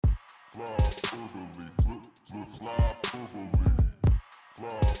Fly orderly, flip, flip, fly orderly. Fly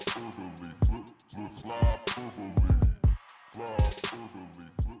orderly, flip, flip, fly orderly. Fly orderly,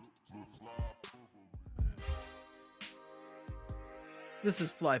 flip, flip, fly orderly. This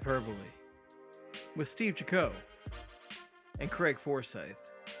is Flyperbole with Steve Jaco and Craig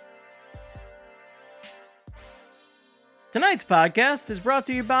Forsyth. Tonight's podcast is brought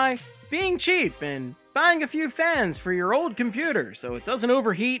to you by being cheap and buying a few fans for your old computer so it doesn't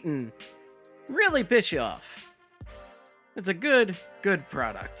overheat and really piss you off. It's a good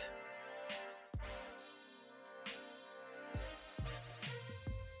product.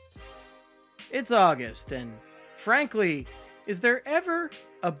 It's August, and frankly, is there ever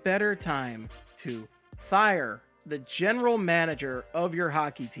a better time to fire the general manager of your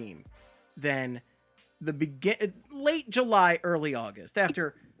hockey team than late July, early August,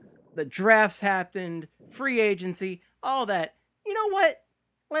 after the drafts happened, free agency, all that? You know what?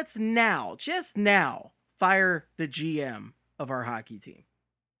 Let's just now, fire the GM of our hockey team.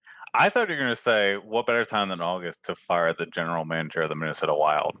 I thought you were going to say, what better time than August to fire the general manager of the Minnesota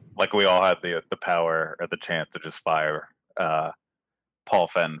Wild? Like we all had the power or the chance to just fire Paul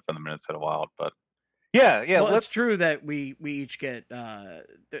Fenton from the Minnesota Wild. But yeah. Well, it's true that we each get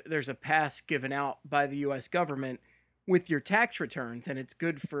there's a pass given out by the U.S. government with your tax returns, and it's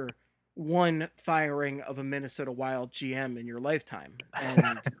good for one firing of a Minnesota Wild GM in your lifetime.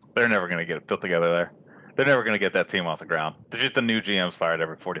 And they're never going to get it built together there. They're never going to get that team off the ground. They're just the new GM's fired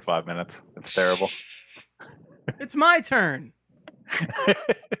every 45 minutes. It's terrible. It's my turn.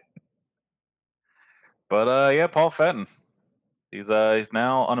 But yeah, Paul Fenton. He's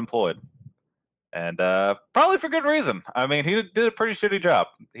now unemployed. And probably for good reason. I mean, he did a pretty shitty job.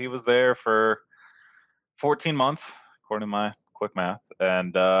 He was there for 14 months, according to my quick math,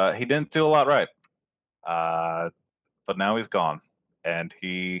 and he didn't do a lot right. But now he's gone, and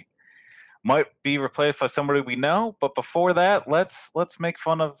he might be replaced by somebody we know. But before that, let's make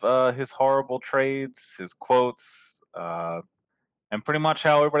fun of his horrible trades, his quotes, and pretty much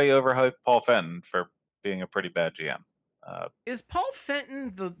how everybody overhyped Paul Fenton for being a pretty bad GM. Is Paul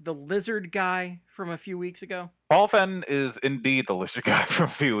Fenton the lizard guy from a few weeks ago? Paul Fenton is indeed the lizard guy from a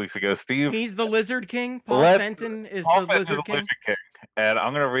few weeks ago, Steve. He's the lizard king. Paul Fenton is the lizard king. And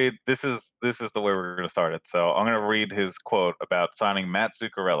I'm going to read, this is the way we're going to start it. So I'm going to read his quote about signing Matt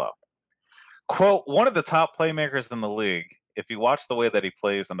Zuccarello. Quote, one of the top playmakers in the league, if you watch the way that he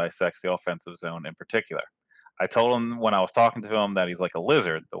plays and dissects the offensive zone in particular. I told him when I was talking to him that he's like a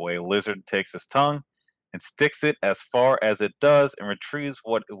lizard, the way a lizard takes his tongue and sticks it as far as it does and retrieves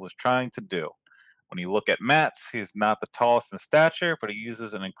what it was trying to do. When you look at Matt's, he's not the tallest in stature, but he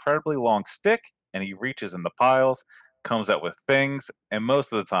uses an incredibly long stick, and he reaches in the piles, comes out with things, and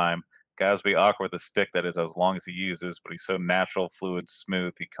most of the time, guys be awkward with a stick that is as long as he uses, but he's so natural, fluid,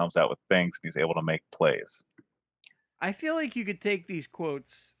 smooth, he comes out with things, and he's able to make plays. I feel like you could take these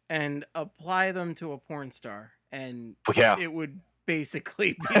quotes and apply them to a porn star, and it would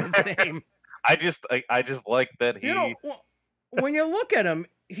basically be the same. I just like that he... You know, when you look at him,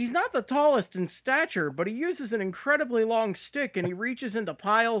 he's not the tallest in stature, but he uses an incredibly long stick, and he reaches into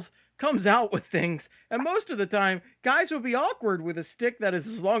piles, comes out with things, and most of the time, guys would be awkward with a stick that is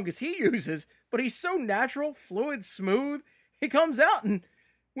as long as he uses, but he's so natural, fluid, smooth, he comes out and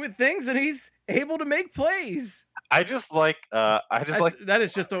with things, and he's able to make plays. That is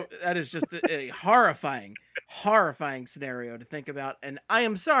just a horrifying scenario to think about, and I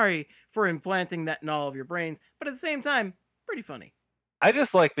am sorry for implanting that in all of your brains, but at the same time, pretty funny. I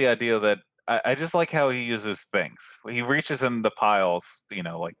just like the idea that I just like how he uses things. He reaches in the piles,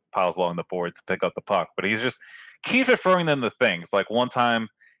 like piles along the board to pick up the puck, but he's just keeps referring them to things. Like one time,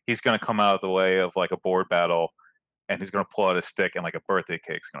 he's going to come out of the way of like a board battle, and he's going to pull out his stick, and like a birthday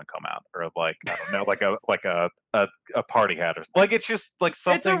cake's going to come out, or like I don't know, like a party hat, or like it's just like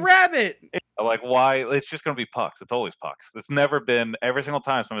something. It's a rabbit. Like why? It's just going to be pucks. It's always pucks. It's never been every single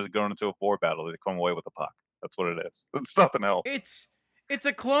time somebody's going into a board battle, they come away with a puck. That's what it is. It's nothing else. It's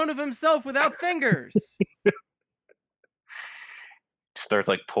a clone of himself without fingers. Starts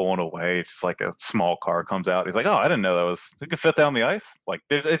like pulling away. Just like a small car comes out. He's like, "Oh, I didn't know you could fit that on the ice." Like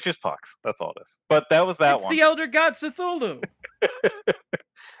it's just pucks. That's all it is. But that was that one. It's the Elder God Cthulhu.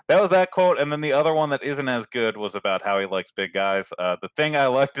 That was that quote, and then the other one that isn't as good was about how he likes big guys. The thing I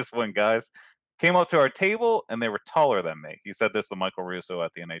liked is when guys came up to our table and they were taller than me. He said this to Michael Russo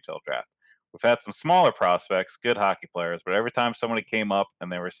at the NHL draft. We've had some smaller prospects, good hockey players, but every time somebody came up and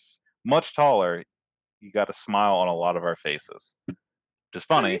they were much taller, you got a smile on a lot of our faces. Which is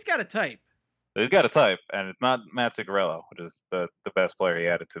funny. So he's got a type. He's got a type, and it's not Matt Zuccarello, which is the best player he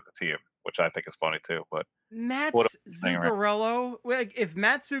added to the team. which I think is funny too. But Matt what a thing, right? Zuccarello. Like, if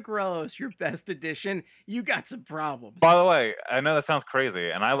Matt Zuccarello is your best addition, you got some By problems. the way, I know that sounds crazy,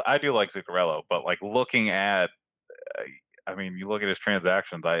 and I do like Zuccarello, but like looking at, uh, I mean, you look at his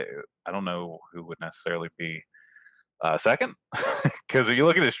transactions, I don't know who would necessarily be second, because when you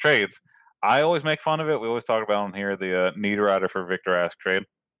look at his trades, I always make fun of it. We always talk about on here the Niederreiter for Victor Ask trade.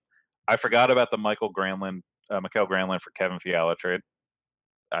 I forgot about the Mikael Granlund for Kevin Fiala trade.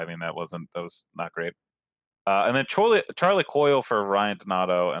 I mean, that was not great. And then Charlie Coyle for Ryan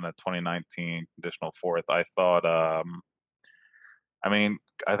Donato and a 2019 conditional fourth. I thought, I mean,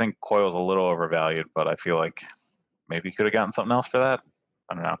 I think Coyle's a little overvalued, but I feel like maybe you could have gotten something else for that.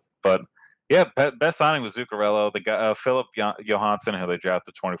 I don't know, but yeah, best signing was Zuccarello. The guy Philip Johansson, who they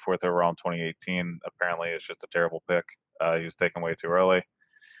drafted 24th overall in 2018, apparently is just a terrible pick. He was taken way too early.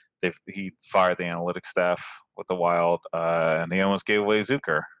 He fired the analytics staff with the Wild, and he almost gave away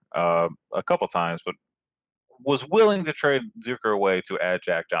Zucker a couple times, but was willing to trade Zucker away to add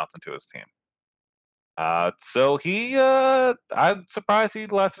Jack Johnson to his team. So I'm surprised he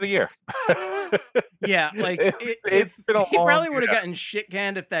lasted a year. Yeah, like It's if been a he long, probably would have yeah. gotten shit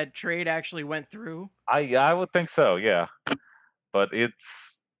canned if that trade actually went through. I would think so, yeah. But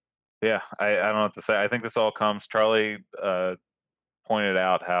it's yeah, I don't know what to say. I think this all comes. Charlie pointed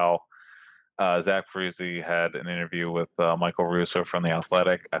out how Zach Parise had an interview with Michael Russo from The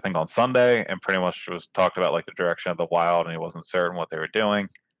Athletic, I think on Sunday, and pretty much was talked about like the direction of the Wild, and he wasn't certain what they were doing.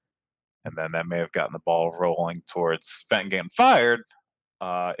 And then that may have gotten the ball rolling towards Fenton getting fired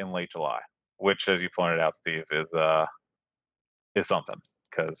in late July, which, as you pointed out, Steve, is something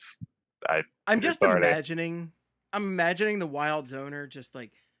because I I'm it's just already imagining. I'm imagining the Wild's owner just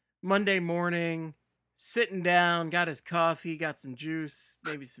like Monday morning, sitting down, got his coffee, got some juice,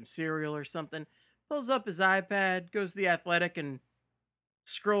 maybe some cereal or something. Pulls up his iPad, goes to the Athletic, and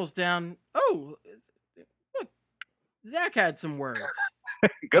scrolls down. Oh, look, Zach had some words.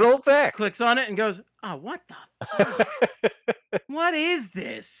 good old Zach. Clicks on it and goes, "Oh, what the fuck? What is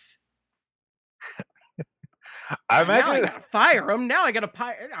this? I Now I imagine gotta fire him. Now I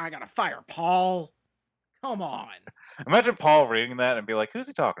gotta fire Paul. Come on. imagine Paul reading that and be like, "Who's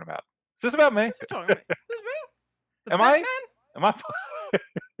he talking about? Is this about me? Who's he talking about? This me? The Am Fat I? Man? Am I?"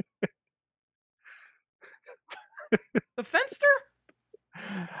 The Fenster?"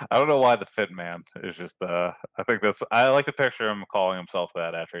 I don't know why the Fit Man is just. I like to picture him calling himself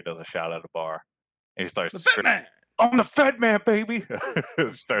that after he does a shot at a bar. And he starts The to Fat scream, Man. "I'm the Fat Man, baby!"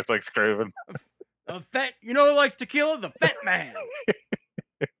 Starts like screaming. The fat. You know who likes tequila? The Fat Man.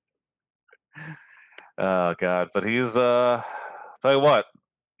 Oh God! But he's tell you what,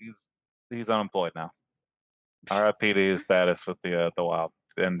 he's he's unemployed now. RIP to his status with the Wild,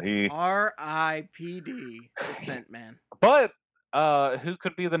 and he. R.I.P.D. The Fent Man. But who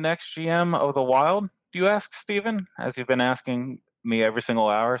could be the next GM of the Wild? Do you ask, Steven? As you've been asking me every single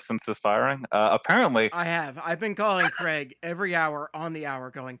hour since this firing. Apparently, I have. I've been calling Craig every hour on the hour,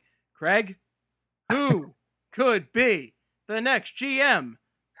 going, Craig, who could be the next GM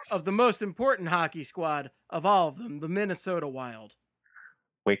of the most important hockey squad of all of them, the Minnesota Wild?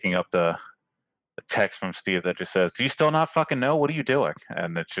 waking up to a text from Steve that just says, "Do you still not fucking know? What are you doing?"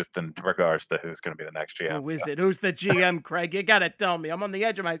 And it's just in regards to who's going to be the next GM. Who is So. it? Who's the GM, Craig? You gotta tell me. I'm on the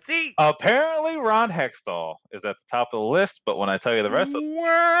edge of my seat. Apparently, Ron Hextall is at the top of the list, but when I tell you the rest of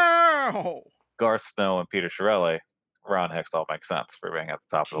Wow. Garth Snow and Peter Chiarelli, Ron Hextall makes sense for being at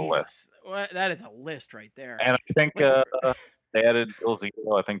the top of the list. Jesus. That is a list right there. And I think Like, they added Bill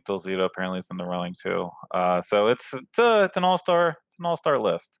Zito. I think Bill Zito apparently is in the running too. So it's an all-star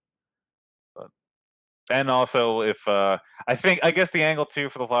list. But, and also, if I guess the angle too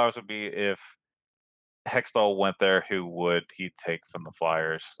for the Flyers would be if Hextall went there, who would he take from the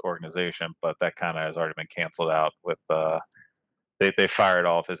Flyers organization? But that kind of has already been canceled out with they fired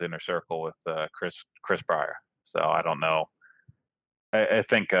off his inner circle with Chris Breyer. So I don't know. I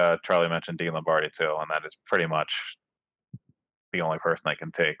think Charlie mentioned Dean Lombardi too, and that is pretty much the only person I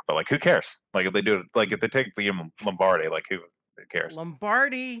can take. But like, who cares? Like if they do, like if they take Dean Lombardi, like who cares?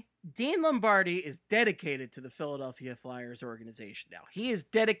 Dean Lombardi is dedicated to the Philadelphia Flyers organization now. He is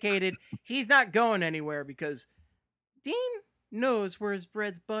dedicated. He's not going anywhere because Dean knows where his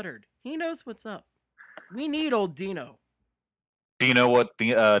bread's buttered. He knows what's up. We need old Dino. Do you know what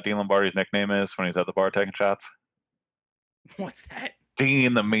Dean Lombardi's nickname is when he's at the bar taking shots? What's that?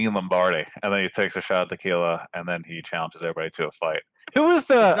 Dean the Mean Lombardi, and then he takes a shot of tequila, and then he challenges everybody to a fight. Who was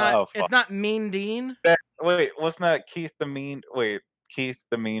the? It's not. Oh It's fuck! not Mean Dean. Wait, wasn't that Keith the Mean? Wait, Keith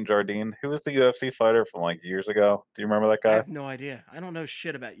the Mean Jardine? Who was the UFC fighter from like years ago? Do you remember that I guy? have no idea. I don't know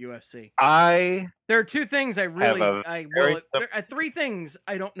shit about UFC. I There are two things I have really, a I very will. There are three things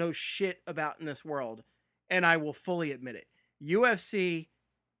I don't know shit about in this world, and I will fully admit it. UFC,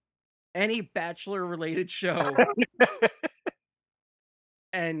 any Bachelor-related show,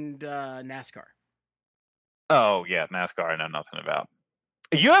 and NASCAR. oh yeah, NASCAR. I know nothing about.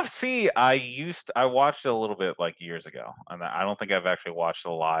 UFC. I watched it a little bit like years ago, and I don't think I've actually watched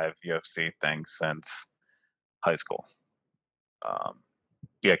a live UFC thing since high school. Um,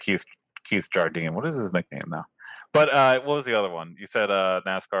 yeah, Keith Jardine. What is his nickname now? But what was the other one? You said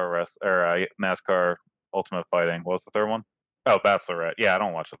NASCAR Ultimate Fighting. What was the third one? Oh, Bachelorette. Yeah, I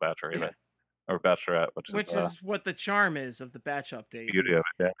don't watch The Bachelor either, Yeah, or Bachelorette, which is which is what the charm is of the batch update. beauty And of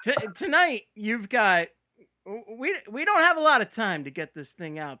it. Yeah. tonight you've got we don't have a lot of time to get this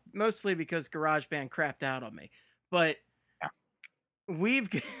thing out, mostly because GarageBand crapped out on me. But Yeah. we've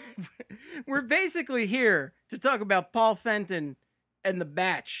we're basically here to talk about Paul Fenton and the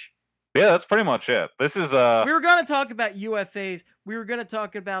batch. Yeah, that's pretty much it. This is We were going to talk about UFAs. We were going to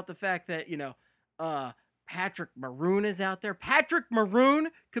talk about the fact that, Patrick Maroon is out there. Patrick Maroon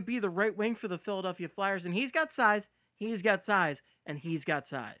could be the right wing for the Philadelphia Flyers, and he's got size. He's got size, and he's got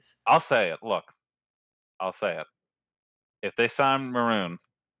size. I'll say it. Look, I'll say it. If they sign Maroon,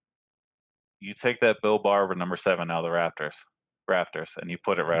 you take that Bill Barber #7 out of the rafters, and you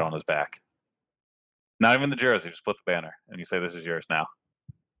put it right on his back. Not even the jersey, just put the banner, and you say, "This is yours now.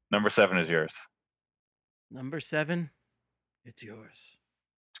 #7 is yours." #7, it's yours.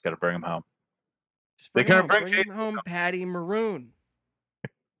 Just got to bring him home. Just They bring him couldn't home. bring Bring Jason. him home, Patty Maroon.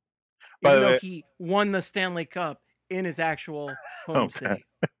 By Even the though way, he won the Stanley Cup in his actual home okay. city.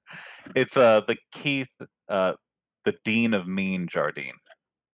 It's the Keith, the Dean of Mean Jardine,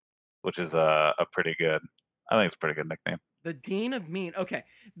 which is a pretty good. I think it's a pretty good nickname. The Dean of Mean. Okay.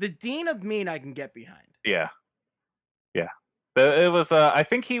 The Dean of Mean I can get behind. Yeah, yeah. It was. I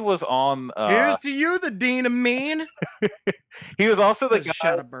think he was on. Here's to you, the Dean of Mean. He was also the There's a guy.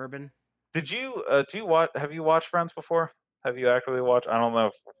 shot of bourbon. Did you do you watch? Have you watched Friends before? Have you actually watched? I don't know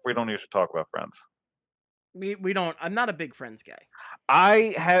if we don't usually talk about Friends. We don't. I'm not a big Friends guy.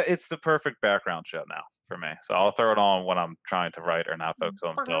 I have. It's the perfect background show now for me, so I'll throw it on when I'm trying to write or not focus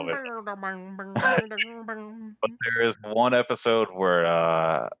on television. But there is one episode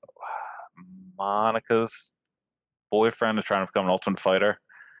where Monica's boyfriend is trying to become an ultimate fighter,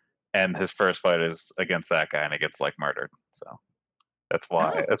 and his first fight is against that guy, and he gets like murdered. So that's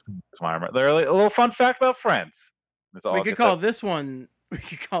why. Oh, That's why I remember. They're like, a little fun fact about Friends. It's all we could gets call this one. We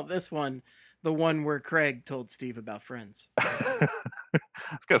could call this one the one where Craig told Steve about Friends. I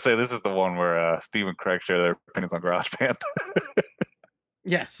was gonna say this is the one where Steve and Craig share their opinions on GarageBand.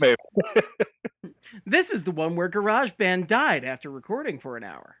 Yes. Maybe. This is the one where GarageBand died after recording for an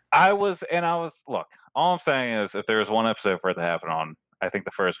hour. I was. Look, all I'm saying is, if there's one episode for it to happen on, I think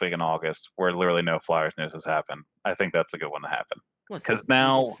the first week in August, where literally no Flyers news has happened, I think that's a good one to happen. Listen, Because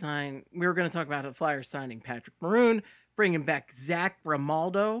now, we were going to talk about the Flyers signing Patrick Maroon, bringing back Zach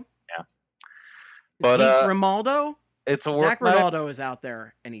Grimaldo. Yeah. But, Zeke Grimaldo? it's a Zach work night. Grimaldo is out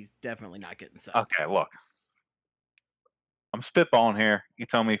there, and he's definitely not getting signed. Okay, look, I'm spitballing here. You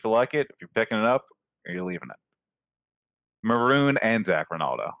tell me if you like it, if you're picking it up, or you're leaving it. Maroon and Zach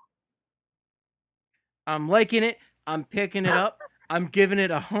Ronaldo. I'm liking it. I'm picking it up. I'm giving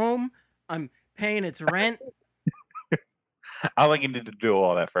it a home. I'm paying its rent. I think you need to do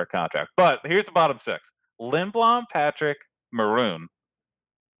all that for a contract. But here's the bottom six: Lindblom, Patrick, Maroon,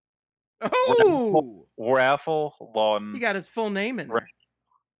 Oh! Raffle, Lawton. He got his full name in there.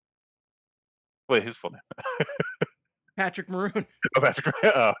 Wait, who's full name? Patrick Maroon. Oh, Patrick.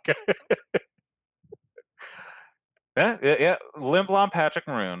 Oh, okay. Yeah. Lindblom, Patrick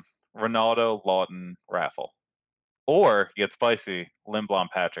Maroon, Ronaldo, Lawton, Raffle. Or get spicy: Lindblom,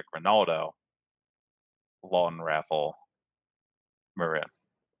 Patrick, Ronaldo, Lawton, Raffle, Maroon.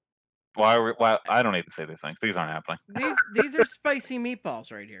 Why? I don't need to say these things. These aren't happening. These are spicy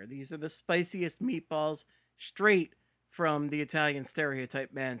meatballs right here. These are the spiciest meatballs straight from the Italian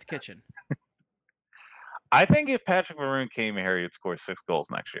stereotype man's kitchen. I think if Patrick Maroon came here, he'd score 6 goals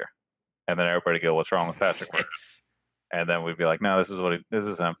next year, and then everybody go, "What's wrong with Patrick Maroon?" And then we'd be like, "No, this is him. This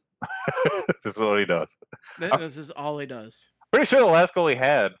is what he does." This is all he does. Pretty sure the last goal he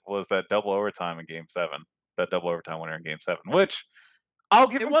had was that double overtime in Game 7, that double overtime winner in Game 7, which I'll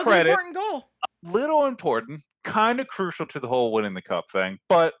give It him was an credit. important goal. Little important, kind of crucial to the whole winning the cup thing,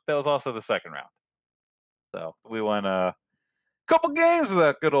 but that was also the second round. So we won a couple games with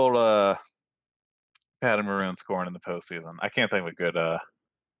that good old Patty Maroon scoring in the postseason. I can't think of a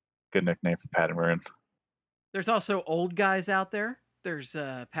good nickname for Patty Maroon. There's also old guys out there There's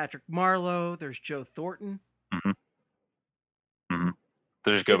Patrick Marlowe. There's Joe Thornton. Hmm. Hmm.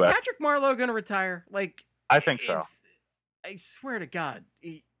 To just go Is back. Patrick Marlowe going to retire? Like, I think so. I swear to God,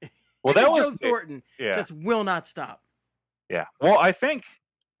 Well, him that and was Joe Thornton yeah, just will not stop. yeah. Well, I think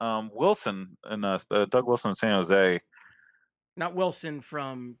Wilson and Doug Wilson in San Jose. Not Wilson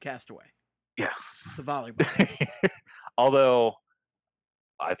from Castaway, Yeah. the volleyball. Although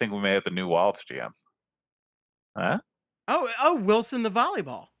I think we may have the new Wilds GM. Huh? Oh, Wilson, the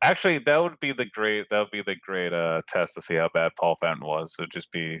volleyball. Actually, that would be the great test to see how bad Paul Fenton was. It'd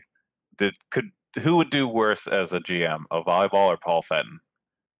just be who would do worse as a GM, a volleyball or Paul Fenton?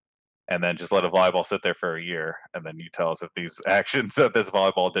 And then just let a volleyball sit there for a year, and then you tell us if these actions that this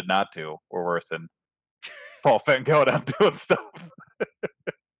volleyball did not do were worse than Paul Fenton going out doing stuff.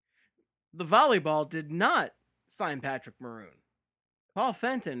 The volleyball did not sign Patrick Maroon. Paul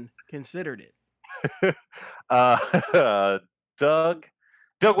Fenton considered it. Doug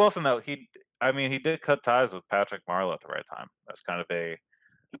Wilson though he did cut ties with Patrick Marlowe at the right time. That's kind of it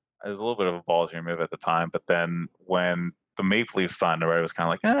was a little bit of a ballsy move at the time, but then when the Maple Leafs signed him, it was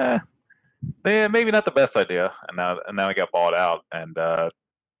kind of like, maybe not the best idea. And now he got bought out, and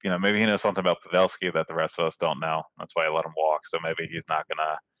maybe he knows something about Pavelski that the rest of us don't know. That's why I let him walk. So maybe he's not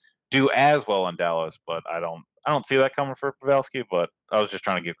gonna do as well in Dallas, but I don't see that coming for Pavelski. But I was just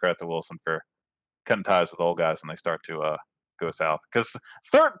trying to give credit to Wilson for cutting ties with old guys when they start to go south. Because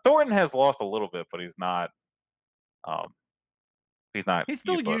Thornton has lost a little bit, but he's not. He's not. He's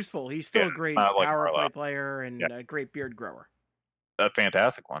still useless. useful. He's still a great not like power Marlowe. play player and Yeah. a great beard grower. A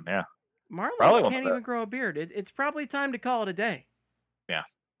fantastic one, yeah. Marlowe Probably can't even grow a beard. It's probably time to call it a day. Yeah.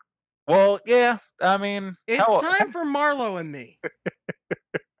 Well, yeah. I mean, It's time for Marlowe and me.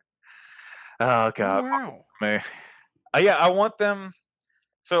 Oh God, Wow. yeah, I want them.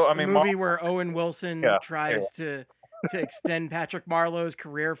 So I A mean, movie where Owen Wilson Yeah, tries to extend Patrick Marlowe's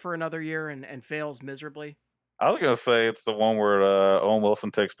career for another year and fails miserably. I was gonna say it's the one where Owen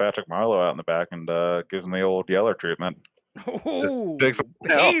Wilson takes Patrick Marlowe out in the back and gives him the old Yeller treatment. Oh, digs him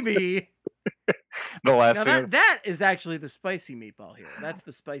down. baby. The last Now scene, that is actually the spicy meatball here. That's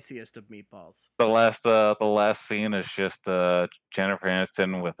the spiciest of meatballs. the last scene is just Jennifer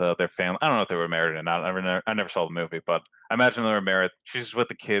Aniston with their family. I don't know if they were married or not. I never saw the movie, but I imagine they were married. She's with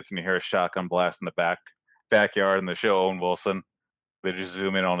the kids, and you hear a shotgun blast in the backyard, and they show Owen Wilson. They just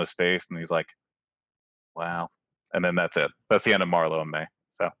zoom in on his face, and he's like, "Wow," and then that's it. That's the end of Marlowe and May.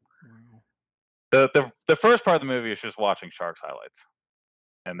 So the first part of the movie is just watching Sharks highlights,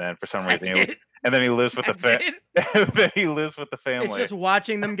 and then for some That's reason, it. and then he lives with That's the it. and then he lives with the family. It's just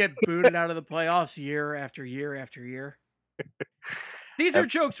watching them get booted out of the playoffs year after year after year. These are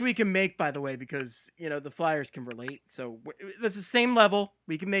jokes we can make, by the way, because the Flyers can relate. So it's the same level.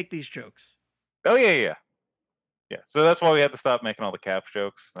 We can make these jokes. Oh yeah. So that's why we had to stop making all the Caps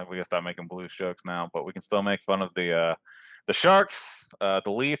jokes. We gotta stop making Blues jokes now, but we can still make fun of the Sharks, the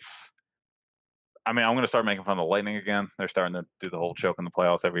Leafs. I mean, I'm gonna start making fun of the Lightning again. They're starting to do the whole choke in the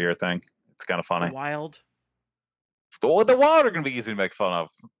playoffs every year thing. It's kind of funny. The Wild. The Wild are going to be easy to make fun of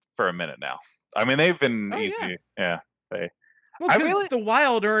for a minute now. I mean, they've been easy. Yeah. Well, because the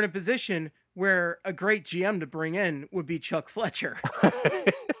Wild are in a position where a great GM to bring in would be Chuck Fletcher.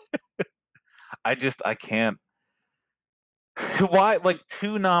 I can't. Why? Like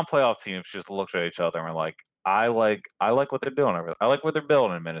two non-playoff teams just looked at each other and were like, I like what they're doing. I like what they're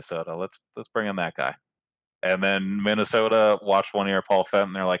building in Minnesota. Let's bring in that guy. And then Minnesota watched one year Paul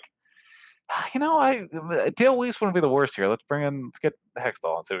Fenton. They're like, Dale Weiss wouldn't be the worst here. Let's get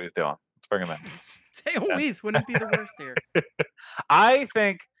Hextall and see what he's doing. Let's bring him in. Dale Weiss wouldn't be the worst here. I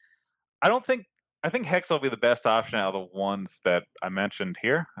think Hextall will be the best option out of the ones that I mentioned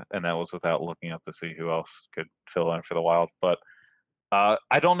here, and that was without looking up to see who else could fill in for the Wild. But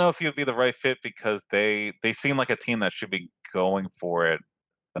I don't know if he would be the right fit because they seem like a team that should be going for it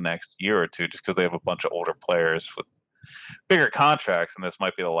the next year or two, just because they have a bunch of older players with bigger contracts, and this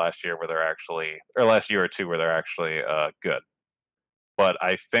might be the last year where they're actually, or last year or two where they're actually good. But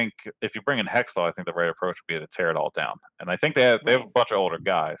I think if you bring in Hextall, I think the right approach would be to tear it all down. And I think they have a bunch of older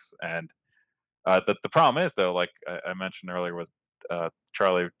guys. And the problem is, though, like I mentioned earlier with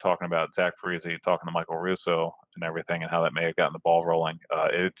Charlie talking about Zach Parise, talking to Michael Russo and everything, and how that may have gotten the ball rolling.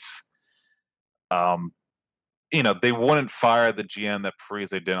 They wouldn't fire the GM that Parise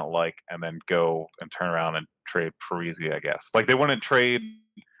didn't like and then go and turn around and trade Parise, I guess. Like they wouldn't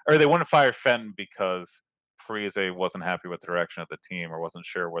fire Fenton because Parise wasn't happy with the direction of the team or wasn't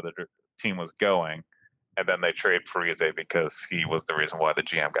sure where the team was going. And then they trade Parise because he was the reason why the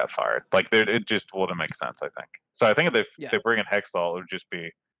GM got fired. Like it just wouldn't make sense, I think. So I think if they bring in Hextall, it would just be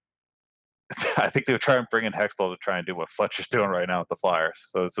I think they're trying to bring in Hextall to try and do what Fletcher's doing right now with the Flyers.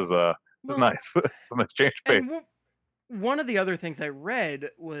 So this is Well, nice. It's a nice change of and pace. one of the other things I read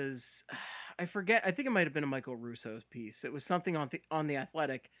was I forget. I think it might have been a Michael Russo piece. It was something on the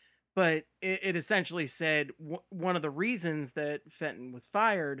Athletic, but it essentially said one of the reasons that Fenton was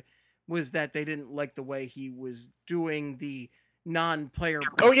fired was that they didn't like the way he was doing the non-player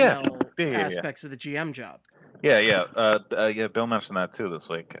Oh yeah, personnel yeah. aspects of the GM job. Yeah. Bill mentioned that too this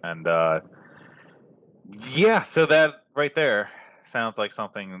week, and yeah. So that right there sounds like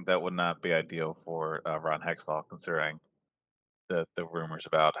something that would not be ideal for Ron Hextall, considering the rumors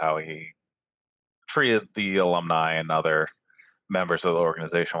about how he treated the alumni and other members of the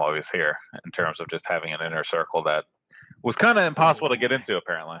organization while he was here, in terms of just having an inner circle that was kind of impossible to get Alumni. into,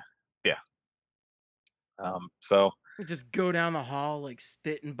 apparently. Yeah. So You just go down the hall, like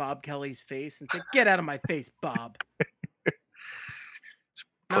spit in Bob Kelly's face and say, "Get out of my face, Bob."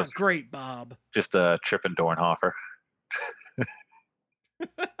 plus Not great, Bob. just tripping Dornhofer.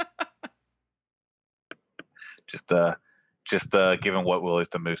 Just giving what Willie's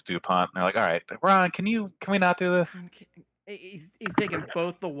to Moose DuPont. And they're like, all right, Ron, can we not do this? He's taking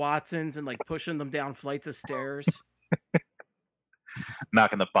both the Watsons and like pushing them down flights of stairs.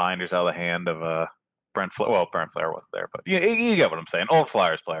 Knocking the binders out of the hand of Brent Flair. Well, Brent Flair wasn't there, but you get what I'm saying. Old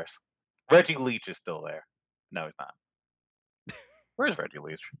Flyers players. Reggie Leach is still there. No, he's not. Where's Reggie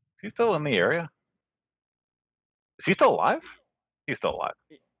Leach? Is he still in the area? Is he still alive? He's still alive.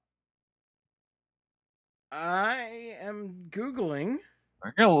 I am Googling.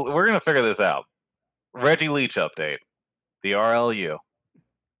 We're gonna figure this out. Reggie Leach update. The RLU.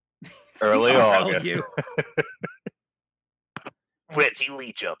 Early August. Reggie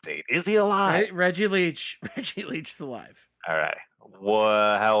Leach update. Is he alive? Reggie Leach. Reggie Leach's alive. All right.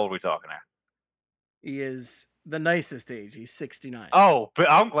 How old are we talking here? He is the nicest age. He's 69. Oh, but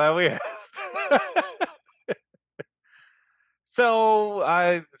I'm glad we asked. So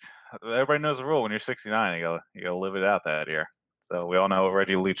everybody knows the rule. When you're 69, you gotta live it out that year. So we all know what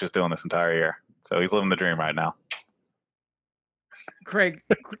Reggie Leach is doing this entire year. So he's living the dream right now. Craig,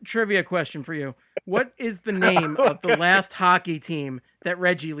 trivia question for you. What is the name of the last hockey team that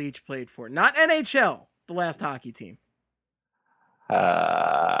Reggie Leach played for? Not NHL, the last hockey team.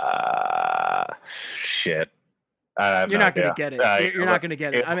 Shit. You're not going to get it. You're not going to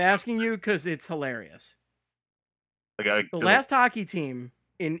get it. I'm asking you because it's hilarious. The last hockey team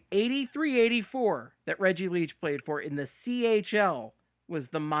in 83-84 that Reggie Leach played for in the CHL was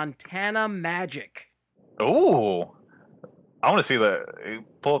the Montana Magic. Ooh. I want to see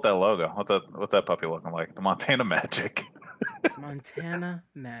pull up that logo. What's that puppy looking like? The Montana Magic. Montana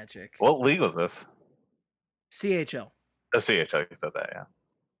Magic. What league was this? CHL. Oh, CHL. You said that, yeah.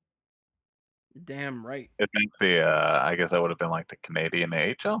 Damn right. It meant I guess that would have been like the Canadian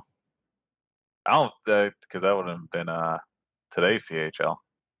AHL. I don't, because that would have been today's CHL,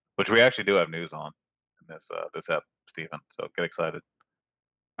 which we actually do have news on in this app, Stephen. So get excited.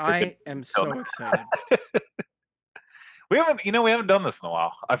 I am so excited. We haven't done this in a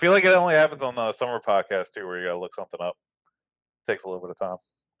while. I feel like it only happens on the summer podcast too, where you gotta look something up. Takes a little bit of time.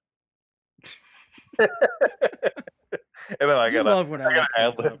 And then I love when I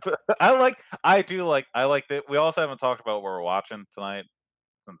ad lib. I like that. We also haven't talked about what we're watching tonight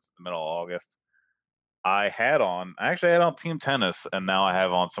since the middle of August. I actually had on Team Tennis, and now I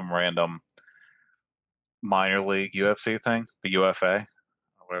have on some random minor league UFC thing, the UFA,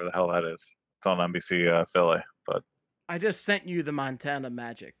 whatever the hell that is. It's on NBC Philly, but I just sent you the Montana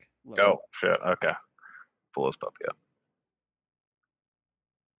Magic logo. Oh shit! Okay, pull this puppy up.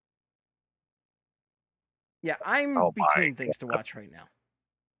 Yeah, I'm between things to watch right now.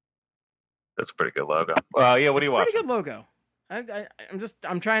 That's a pretty good logo. Yeah, what do you watch? Pretty good logo.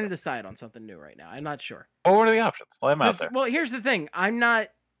 I'm trying to decide on something new right now. I'm not sure. Well, what are the options? Lay them out there. Well, here's the thing. I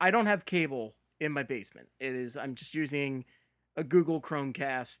don't have cable in my basement. I'm just using a Google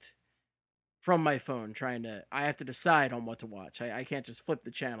Chromecast from my phone. I have to decide on what to watch. I can't just flip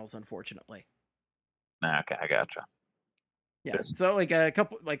the channels, unfortunately. Nah, okay, I gotcha. Yeah. So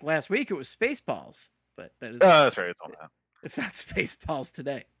like last week it was Spaceballs, but that is. That's right. It's on that. It's not Spaceballs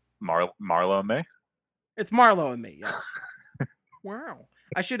today. Marlo and me. It's Marlo and me. Yes. Wow.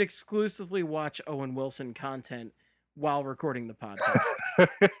 I should exclusively watch Owen Wilson content while recording the podcast.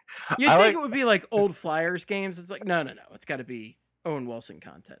 You'd think it would be like old Flyers games. It's like, no. It's got to be Owen Wilson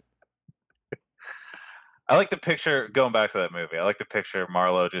content. I like the picture, going back to that movie, I like the picture of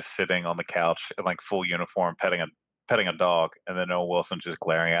Marlo just sitting on the couch in like full uniform petting a dog, and then Owen Wilson just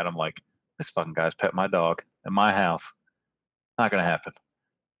glaring at him like, this fucking guy's petting my dog in my house. Not going to happen.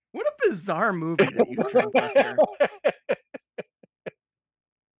 What a bizarre movie that you dreamt up here.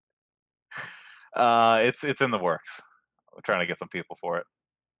 It's in the works. We're trying to get some people for it.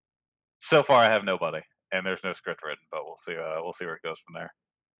 So far, I have nobody, and there's no script written, but we'll see. We'll see where it goes from there.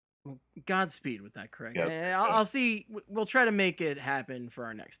 Well, Godspeed with that, Craig. Yeah, I'll see. We'll try to make it happen for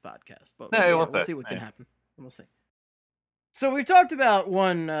our next podcast. But no, yeah, we'll we'll see. see what can Yeah. happen. We'll see. So we've talked about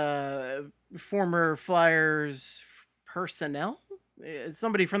one former Flyers personnel,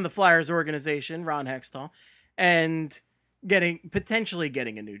 somebody from the Flyers organization, Ron Hextall, and potentially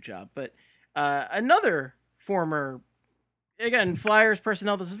getting a new job. But another former, again, Flyers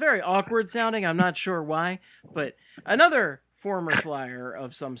personnel. This is very awkward sounding. I'm not sure why, but another former Flyer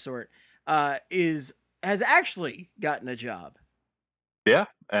of some sort has actually gotten a job. Yeah,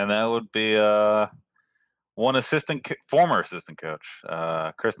 and that would be one former assistant coach,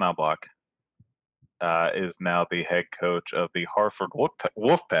 Chris Knobloch, is now the head coach of the Hartford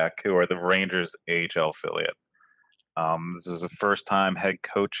Wolfpack, who are the Rangers AHL affiliate. This is the first time head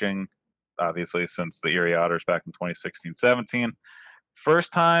coaching, obviously, since the Erie Otters back in 2016-17.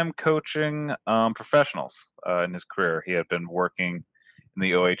 First time coaching professionals in his career. He had been working in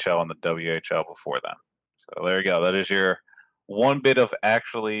the OHL and the WHL before then. So there you go. That is your one bit of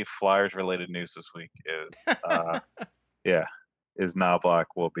actually Flyers related news this week is Knobloch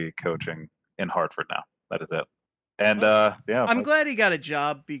will be coaching in Hartford now. That is it. And Well, yeah, I'm glad he got a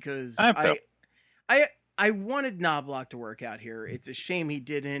job because I am too. I wanted Knobloch to work out here. It's a shame he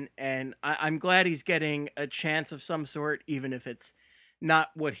didn't, and I'm glad he's getting a chance of some sort, even if it's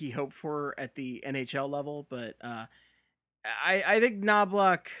not what he hoped for at the NHL level. But I think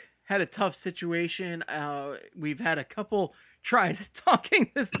Knobloch had a tough situation. We've had a couple tries at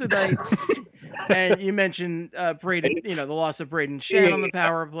talking this tonight, and you mentioned Braden, the loss of Braden Shen on the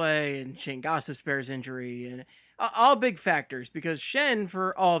power play, and Shane Gostisbehere's injury, and all big factors because Shen,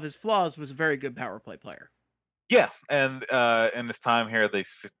 for all of his flaws, was a very good power play player. Yeah, and in this time here,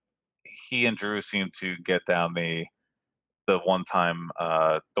 he and Drew seem to get down the one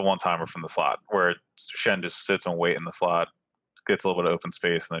timer from the slot, where Shen just sits and wait in the slot, gets a little bit of open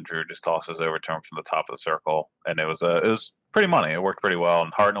space, and then Drew just tosses over to him from the top of the circle, and it was pretty money. It worked pretty well,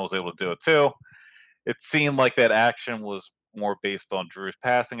 and Hartnell was able to do it too. It seemed like that action was more based on Drew's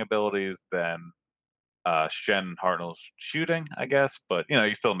passing abilities than Shen Hartnell's shooting, I guess. But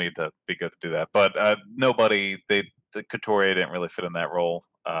you still need to be good to do that. But the Couturier didn't really fit in that role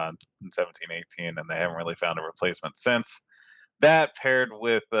in 17-18, and they haven't really found a replacement since. That paired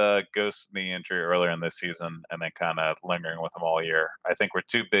with Ghost's knee injury earlier in this season, and then kind of lingering with him all year, I think were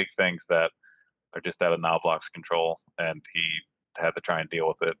two big things that are just out of Knobloch's control, and he had to try and deal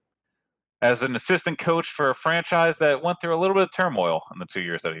with it as an assistant coach for a franchise that went through a little bit of turmoil in the 2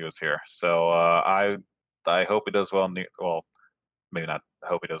 years that he was here. So I hope he does well well, maybe not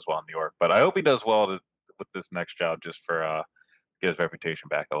hope he does well in New York, but I hope he does well with this next job just for get his reputation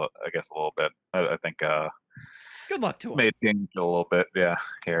back, I guess, a little bit. I think Good luck to him. made change a little bit, yeah,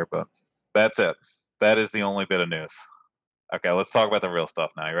 here, but that's it. That is the only bit of news. Okay, let's talk about the real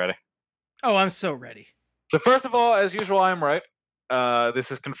stuff now. You ready? Oh, I'm so ready. So first of all, as usual, I'm right.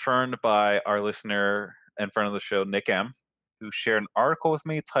 This is confirmed by our listener and friend of the show, Nick M., who shared an article with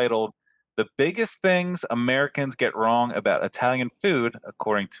me titled "The Biggest Things Americans Get Wrong About Italian Food,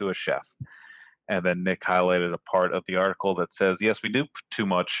 According to a Chef." And then Nick highlighted a part of the article that says, yes, we do put too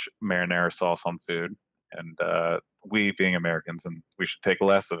much marinara sauce on food, and we being Americans, and we should take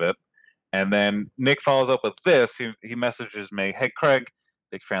less of it. And then Nick follows up with this. He messages me, "Hey, Craig,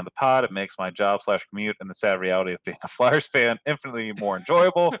 big fan of the pod. It makes my job/commute and the sad reality of being a Flyers fan infinitely more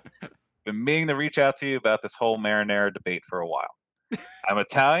enjoyable. Been meaning to reach out to you about this whole marinara debate for a while. I'm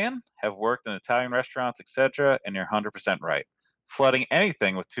Italian, have worked in Italian restaurants, etc., and you're 100% right. Flooding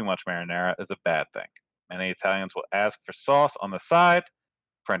anything with too much marinara is a bad thing. Many Italians will ask for sauce on the side,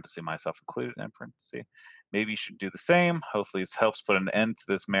 parenthesis myself included, and parenthesis. Maybe you should do the same. Hopefully this helps put an end to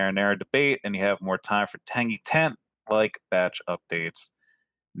this marinara debate and you have more time for tangy tent like batch updates,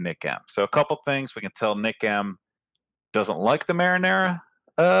 Nick M." So a couple things we can tell. Nick M doesn't like the marinara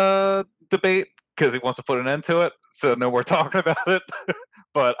debate because he wants to put an end to it. So no more talking about it.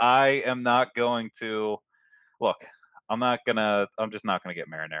 But I am not going to look. I'm just not gonna get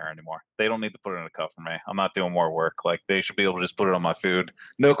marinara anymore. They don't need to put it in a cup for me. I'm not doing more work. Like they should be able to just put it on my food.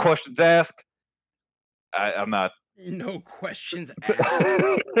 No questions asked. I'm not. No questions asked.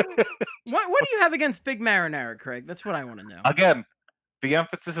 What do you have against big marinara, Craig? That's what I want to know. Again, the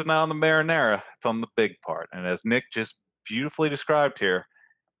emphasis is not on the marinara, it's on the big part. And as Nick just beautifully described here,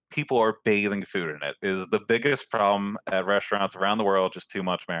 people are bathing food in it. It is the biggest problem at restaurants around the world, just too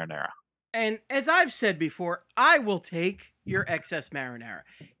much marinara. And as I've said before, I will take your excess marinara.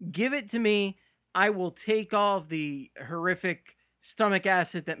 Give it to me. I will take all of the horrific stomach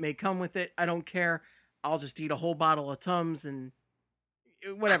acid that may come with it. I don't care. I'll just eat a whole bottle of Tums and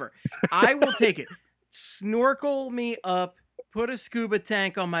whatever. I will take it. Snorkel me up, put a scuba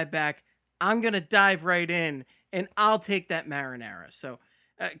tank on my back. I'm going to dive right in and I'll take that marinara. So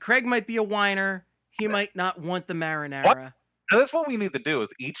Craig might be a whiner. He might not want the What? marinara. Now, that's what we need to do.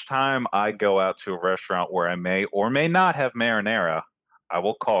 Is each time I go out to a restaurant where I may or may not have marinara, I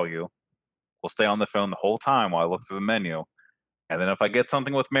will call you. We'll stay on the phone the whole time while I look through the menu, and then if I get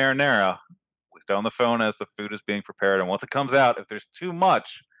something with marinara, we stay on the phone as the food is being prepared. And once it comes out, if there's too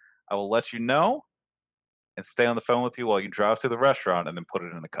much, I will let you know and stay on the phone with you while you drive to the restaurant and then put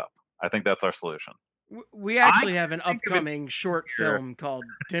it in a cup. I think that's our solution. We I actually can have an think of it upcoming short here. film called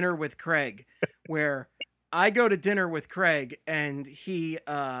Dinner with Craig, where I go to dinner with Craig and he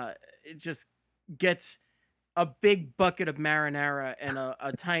just gets a big bucket of marinara and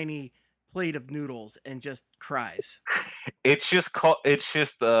a tiny plate of noodles and just cries. It's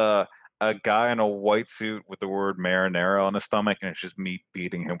just a guy in a white suit with the word marinara on his stomach, and it's just me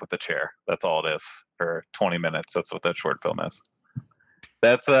beating him with a chair. That's all it is for 20 minutes. That's what that short film is.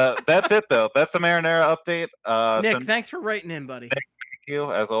 That's it though. That's the marinara update. So Nick, thank thanks for writing in, buddy.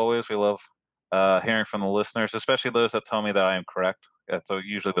 you as always. We love hearing from the listeners, especially those that tell me that I am correct. That's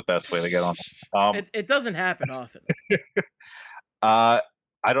usually the best way to get on. It doesn't happen often. Uh,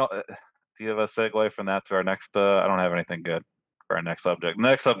 I don't. Do you have a segue from that to our next? I don't have anything good for our next subject.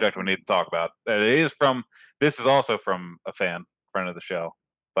 Next subject we need to talk about. It is from. This is also from a friend of the show,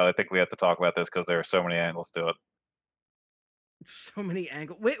 but I think we have to talk about this because there are so many angles to it. So many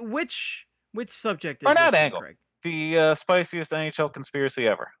angles. Which subject Or is not this one, angle. Craig? The spiciest NHL conspiracy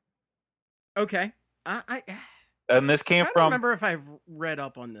ever, Okay. I and this came trying to from. remember if I've read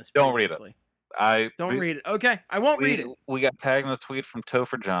up on this Don't read it. previously. I Don't read it. Okay, I won't read it. we got tagged in a tweet from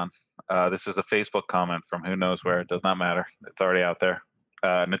Topher John. This is a Facebook comment from who knows where. It does not matter. It's already out there,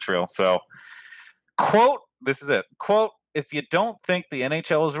 and it's real. So, quote, this is it. Quote, if you don't think the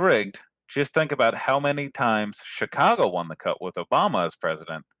NHL is rigged, just think about how many times Chicago won the cup with Obama as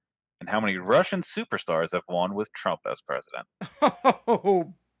president and how many Russian superstars have won with Trump as president.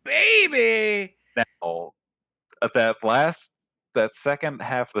 Oh, baby. Now, that second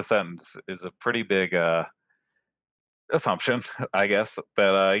half of the sentence is a pretty big assumption, I guess,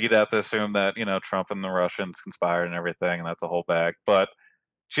 that you'd have to assume that Trump and the Russians conspired and everything, and that's a whole bag. But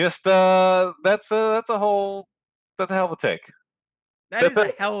just that's a hell of a take. That That's is a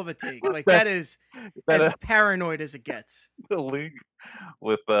a hell of a take. Like that that is that as paranoid as it gets. the league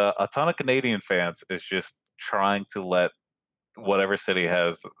with a ton of Canadian fans is just trying to let whatever city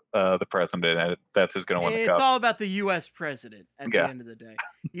has the president in it. That's who's going to win the It's cup. all about the US president at the Yeah. end of the day.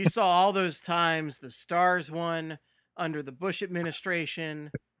 You saw all those times the Stars won under the Bush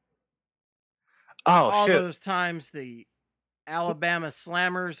administration, Oh all shit. those times the Alabama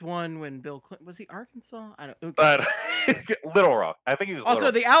Slammers won when Bill Clinton was he Arkansas? I don't who But cares? Little Rock. I think he was Also,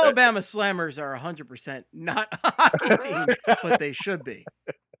 Little the Rock. Alabama Slammers are 100% not a hockey team, but they should be.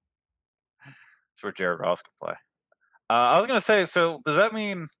 It's where Jared Ross could play. I was gonna say. So does that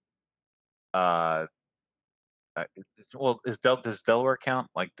mean? Uh, Uh, well, does Delaware count?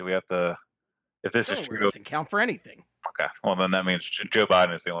 Like, do we have to? If this is Delaware true, doesn't count for anything. okay. Well, then that means Joe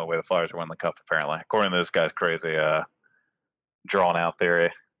Biden is the only way the Flyers are winning the cup. Apparently, according to this guy's crazy, drawn out theory.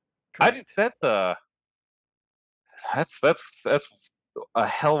 I just Correct. that's a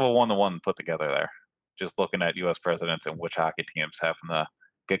hell of a 1-to-1 put together there. Just looking at U.S. presidents and which hockey teams happen to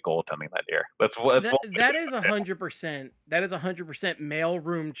get goaltending that year. That's That one way to that is 100%. That is 100%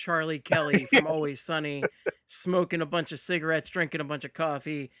 mailroom Charlie Kelly from Always Sunny, smoking a bunch of cigarettes, drinking a bunch of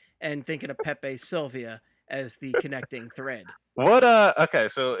coffee, and thinking of Pepe Sylvia as the connecting thread. What okay,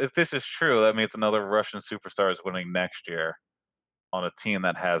 so if this is true, that means another Russian superstar is winning next year on a team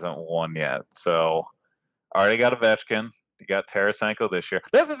that hasn't won yet. So already got Ovechkin. You got Tarasenko this year.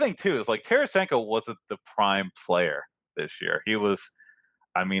 That's the thing too, is like Tarasenko wasn't the prime player this year. He was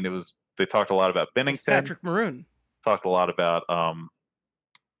I mean, it was they talked a lot about It was Bennington, Patrick Maroon. talked a lot about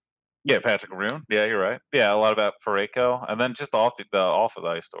yeah, Patrick Maroon. Yeah, you're right. Yeah, a lot about Pareko, and then just the off of the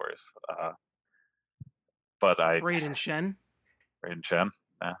ice stories. But I Braden Shen. Brandon Chen.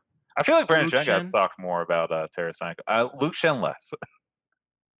 Yeah. I feel like Brandon Luke Chen got Shen. talked more about Tarasenko. Luke Shen less.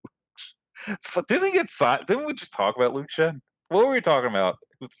 Didn't he get signed? Didn't we just talk about Luke Shen? What were we talking about?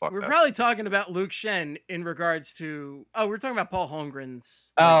 Who the fuck We're knows? probably talking about Luke Shen in regards to. Oh, we're talking about Paul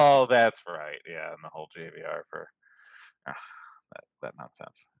Holmgren's Oh, legacy. that's right. Yeah, and the whole JVR for ah, that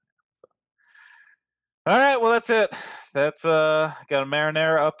nonsense. So, all right, well that's it. That's got a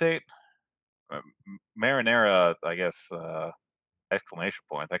Marinara update. Marinara, I guess. exclamation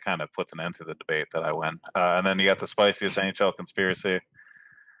point. That kind of puts an end to the debate that I win. And then you got the spiciest NHL conspiracy.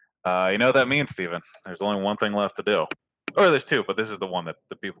 You know what that means, Steven? There's only one thing left to do. Or there's two, but this is the one that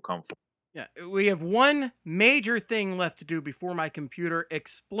the people come for. Yeah, we have one major thing left to do before my computer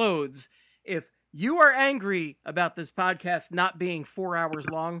explodes. If you are angry about this podcast not being 4 hours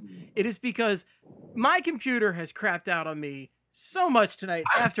long, it is because my computer has crapped out on me so much tonight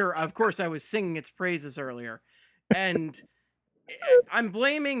after, of course, I was singing its praises earlier. And I'm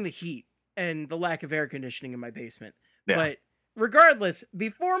blaming the heat and the lack of air conditioning in my basement. Yeah. But regardless,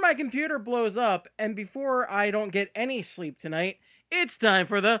 before my computer blows up and before I don't get any sleep tonight, it's time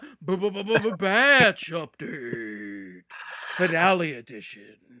for the batch update finale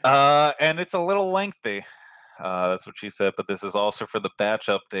edition. And it's a little lengthy. That's what she said, but this is also for the batch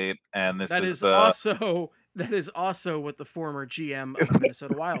update, and this That is also what the former GM of the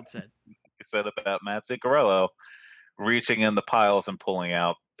Minnesota Wild said. He said about Matt Zuccarello reaching in the piles and pulling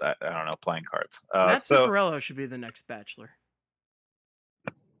out, I don't know, playing cards. Matt Zuccarello should be the next Bachelor.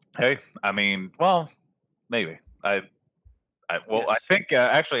 Hey, I mean, well, maybe. Yes. I think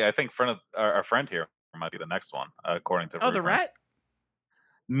actually, I think our friend here might be the next one, according to. Oh, the rat?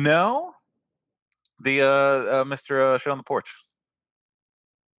 No, the Mr. Shit on the Porch.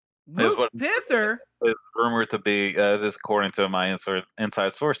 Luke Pither is rumored to be. This according to my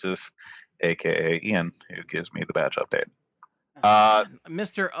inside sources, aka Ian, who gives me the batch update.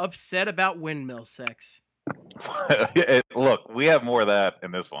 Mr. Upset about windmill sex. Look, we have more of that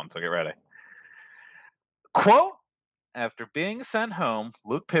in this one, so get ready. Quote, after being sent home,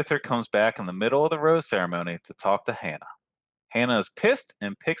 Luke Pither comes back in the middle of the rose ceremony to talk to Hannah. Hannah is pissed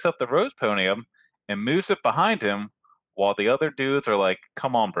and picks up the rose podium and moves it behind him while the other dudes are like,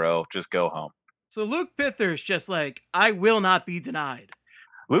 come on, bro, just go home. So Luke Pither's just like, I will not be denied.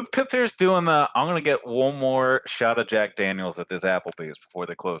 Luke Pither's doing the, I'm going to get one more shot of Jack Daniels at this Applebee's before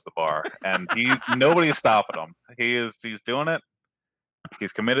they close the bar. And nobody's stopping him. He's doing it.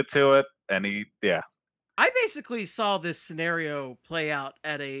 He's committed to it. And I basically saw this scenario play out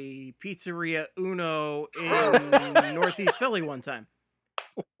at a Pizzeria Uno in Northeast Philly one time.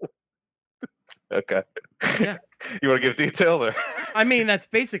 Okay. Yeah. You want to give details? Or? I mean, that's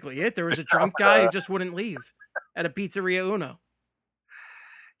basically it. There was a drunk guy who just wouldn't leave at a Pizzeria Uno.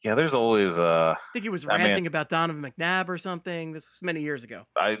 Yeah, there's always I think he was ranting about Donovan McNabb or something. This was many years ago.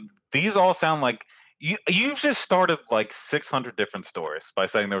 These all sound like you've just started like 600 different stories by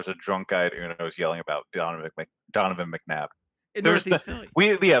saying there was a drunk guy at Uno's yelling about Donovan McNabb. In Northeast Philly.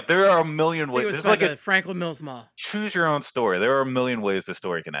 There are a million ways. It was like a Franklin Mills Mall. Choose your own story. There are a million ways the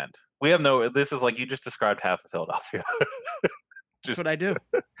story can end. This is like you just described half of Philadelphia. That's what I do.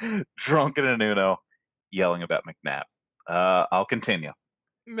 Drunk in an Uno, yelling about McNabb. I'll continue.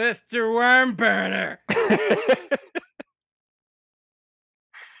 Mr. Wormburner.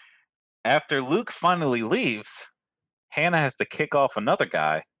 After Luke finally leaves, Hannah has to kick off another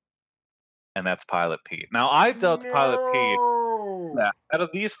guy, and that's Pilot Pete. Now, I dubbed Pilot Pete. Yeah, out of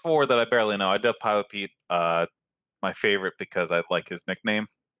these four that I barely know, I dubbed Pilot Pete my favorite because I like his nickname.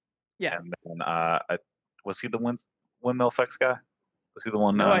 Yeah. And then, was he the windmill sex guy? Was he the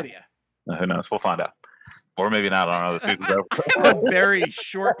one? No idea. Who knows? We'll find out. Or maybe not. I don't know. The season's over. I have a very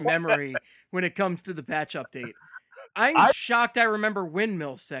short memory when it comes to the patch update. I'm shocked I remember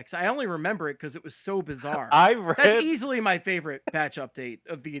windmill sex. I only remember it because it was so bizarre. That's easily my favorite patch update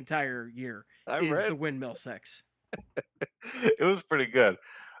of the entire year. The windmill sex. It was pretty good.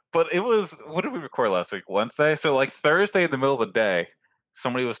 But it was, what did we record last week? Wednesday? So like Thursday in the middle of the day,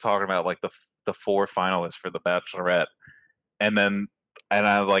 somebody was talking about like the four finalists for the Bachelorette. And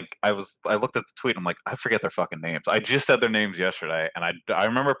I looked at the tweet. I'm like, I forget their fucking names. I just said their names yesterday, and I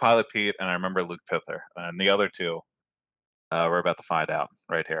remember Pilot Pete and I remember Luke Pither, and the other two, we're about to find out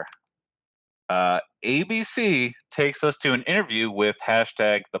right here. ABC takes us to an interview with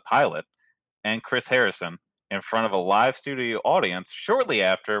 #ThePilot and Chris Harrison in front of a live studio audience shortly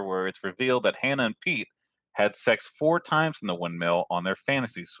after, where it's revealed that Hannah and Pete had sex 4 times in the windmill on their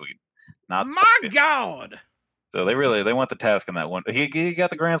fantasy suite. Not my God. So they went to task in that one. He got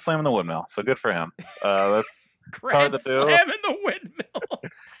the grand slam in the windmill, so good for him. That's hard to do. Slam in the windmill.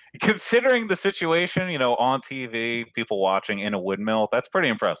 Considering the situation, on TV, people watching in a windmill, that's pretty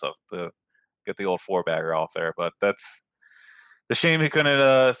impressive to get the old 4-bagger off there. But that's the shame he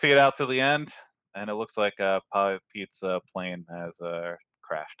couldn't see it out to the end. And it looks like Pilot Pete's plane has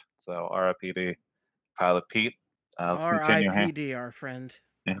crashed. So RIPD, Pilot Pete. Let's continue. RIPD, our friend.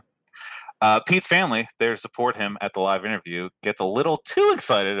 Yeah. Pete's family, there to support him at the live interview, gets a little too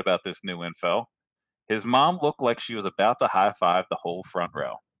excited about this new info. His mom looked like she was about to high-five the whole front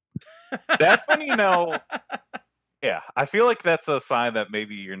row. That's when you know Yeah, I feel like that's a sign that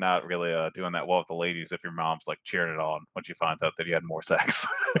maybe you're not really doing that well with the ladies if your mom's like cheering it on when she finds out that you had more sex.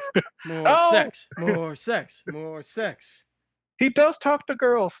 More Oh, sex, more sex, more sex. he does talk to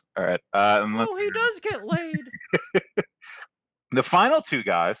girls. All right, and let's Oh, he does get laid. the final two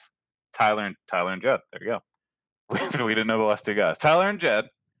guys, Tyler and Jed. There you go. We didn't know the last two guys. Tyler and Jed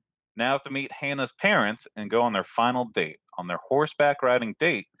now have to meet Hannah's parents and go on their final date. On their horseback riding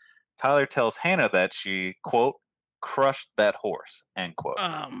date, Tyler tells Hannah that she, quote, crushed that horse, end quote.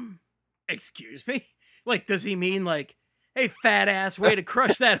 Um, excuse me? Like, does he mean like, hey, fat ass, way to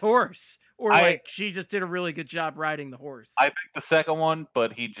crush that horse? Or I like, she just did a really good job riding the I horse? think the second one,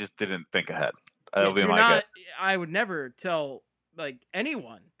 but he just didn't think ahead. Yeah, That'll be do my guess. not, I would never tell like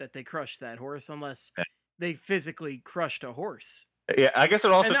anyone that they crushed that horse unless they physically crushed a horse. Yeah, I guess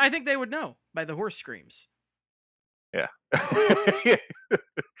it also And I think they would know by the horse screams. yeah.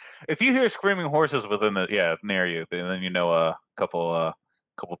 If you hear screaming horses within the near you, then you know a couple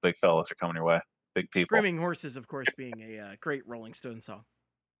big fellas are coming your way. Big people. Screaming Horses, of course, being a great Rolling Stone song.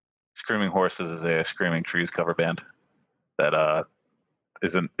 Screaming Horses is a Screaming Trees cover band that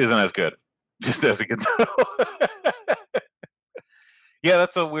isn't as good. Just as you can tell. Yeah,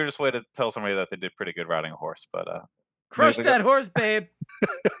 that's the weirdest way to tell somebody that they did pretty good riding a horse. But Crush that horse, babe.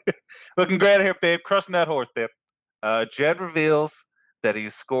 looking great here, babe. Crushing that horse, babe. Jed reveals that he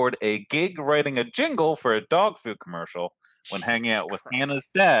scored a gig writing a jingle for a dog food commercial when hanging Jesus out with Christ. Hannah's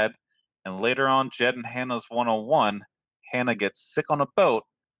dad. And later on, Jed and Hannah's 101, Hannah gets sick on a boat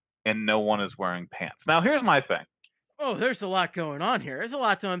and no one is wearing pants. Now, here's my thing. Oh, there's a lot going on here. There's a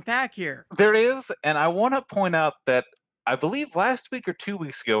lot to unpack here. There is, and I want to point out that I believe last week or 2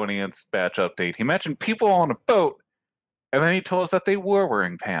 weeks ago in Ian's batch update, he mentioned people on a boat, and then he told us that they were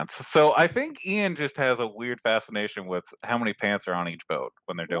wearing pants. So I think Ian just has a weird fascination with how many pants are on each boat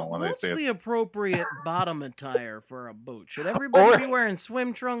when they're doing when they What's see it. the appropriate bottom attire for a boat? Should everybody Or be wearing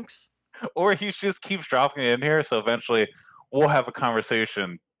swim trunks? or he just keeps dropping it in here, so eventually we'll have a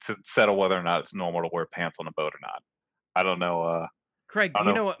conversation to settle whether or not it's normal to wear pants on a boat or not. I don't know. Craig, I do don't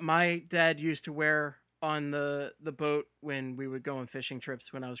you know. know what my dad used to wear on the boat when we would go on fishing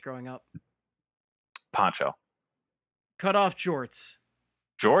trips when I was growing up? Poncho, Cut off jorts.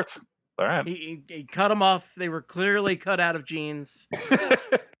 jorts. All right. He cut them off. They were clearly cut out of jeans.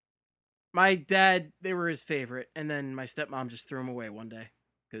 My dad, they were his favorite, and then my stepmom just threw them away one day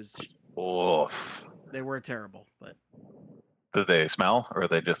because Oof. they were terrible. But Did they smell, or are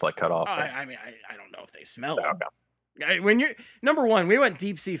they just like cut off? I mean, I don't know if they smelled. Okay. When you're number one, we went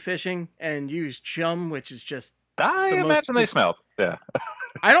deep sea fishing and used chum, which is just I the most imagine they smelled. Yeah.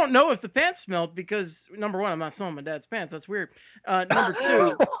 I don't know if the pants smelled because number one, I'm not smelling my dad's pants. That's weird. Number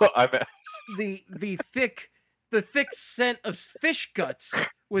two, I bet. the thick scent of fish guts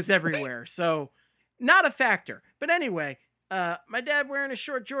was everywhere, so not a factor. But anyway, my dad wearing his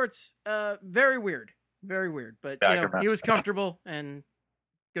short jorts, very weird, very weird. But Yeah, I you can know, he imagine. was comfortable and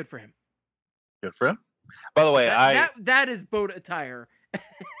good for him. Good for him. By the way, That is boat attire,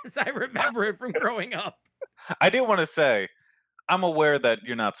 as I remember it from growing up. I do want to say I'm aware that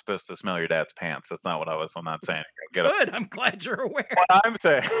you're not supposed to smell your dad's pants. That's not what I'm not saying. Get up. Good. I'm glad you're aware. What I'm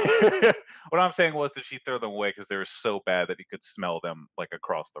saying, what I'm saying was that she threw them away because they were so bad that you could smell them like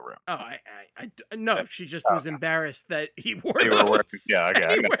across the room. Oh, no. She just was embarrassed that he wore They were those wearing, yeah, okay,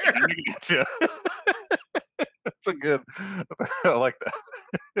 anywhere. I got you. That's a good. I like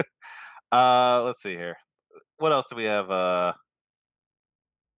that. Let's see here. What else do we have?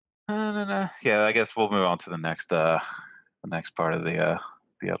 Yeah, I guess we'll move on to the next part of the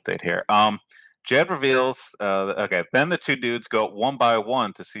update here. Jed reveals. Okay, then the two dudes go one by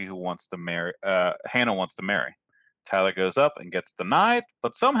one to see who wants to marry. Hannah wants to marry. Tyler goes up and gets denied,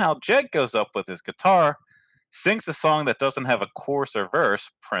 but somehow Jed goes up with his guitar, sings a song that doesn't have a chorus or verse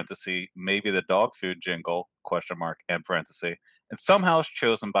 (parenthesis maybe the dog food jingle question mark and parenthesis) and somehow is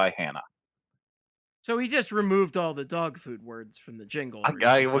chosen by Hannah. So he just removed all the dog food words from the jingle. where he's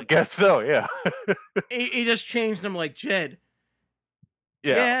I just would like- guess so. Yeah. he just changed them like Jed.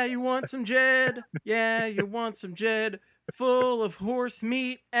 Yeah. Yeah, you want some Jed? Yeah, you want some Jed? Full of horse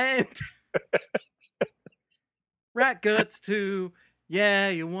meat and rat guts too. Yeah,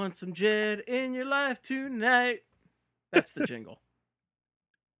 you want some Jed in your life tonight? That's the jingle.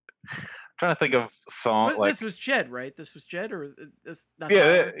 Trying to think of song But like this was Jed, right? This was Jed, or this not? yeah,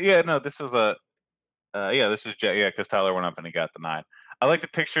 Tyler? yeah. No, this was a this is Jed. Yeah, because Tyler went up and he got denied. I like to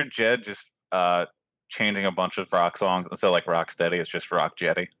picture Jed just changing a bunch of rock songs instead of like Rock Steady. It's just Rock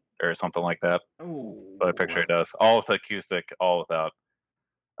Jetty or something like that. Oh, But I picture he does all with acoustic, all without.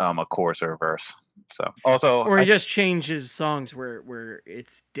 a chorus or a verse. So also, Or he just changes songs where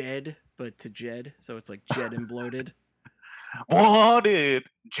it's dead, but to Jed, so it's like Jed and bloated. wanted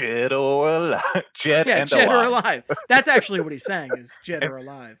Jed or alive, Jed Yeah, and Jed or alive. alive. That's actually what he's saying is Jed or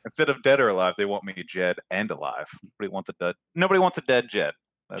alive. Instead of dead or alive, they want me Jed and alive. Nobody wants a dead Jed.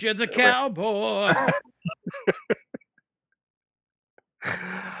 Jed's a cowboy.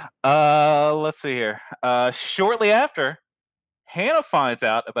 Let's see here. Shortly after, Hannah finds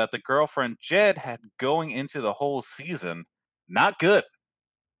out about the girlfriend Jed had going into the whole season. Not good.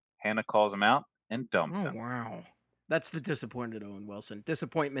 Hannah calls him out and dumps Oh him. wow. That's the disappointed Owen Wilson.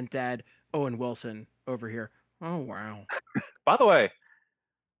 Disappointment dad Owen Wilson over here. Oh wow. By the way,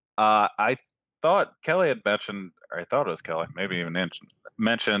 I thought Kelly had mentioned, or I thought it was Kelly, maybe even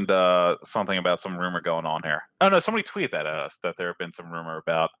mentioned something about some rumor going on here. Oh no, somebody tweeted that at us that there had been some rumor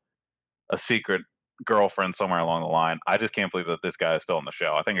about a secret girlfriend somewhere along the line. I just can't believe that this guy is still on the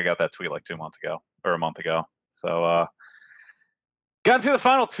show. I think I got that tweet like 2 months ago or a month ago. So got into the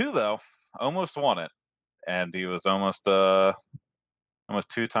final two though, almost won it, and he was almost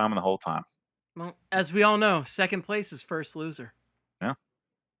two-time in the whole time. Well, as we all know, second place is first loser. Yeah,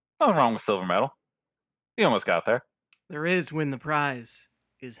 nothing wrong with silver medal. He almost got there. There is when the prize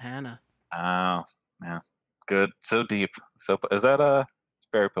is Hannah. Oh, yeah, good. So deep. So is that It's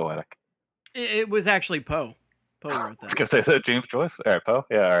very poetic. It was actually Poe. Poe wrote I was that. gonna say, is that James Joyce? All right, Poe.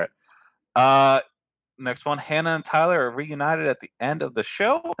 Yeah, all right. Next one. Hannah and Tyler are reunited at the end of the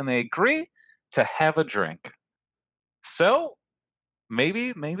show, and they agree to have a drink. So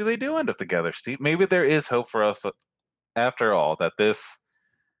maybe they do end up together, Steve. Maybe there is hope for us after all that this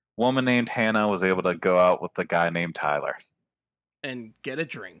woman named Hannah was able to go out with the guy named Tyler And get a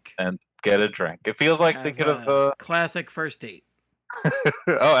drink. and get a drink. It feels like they could have. a classic first date.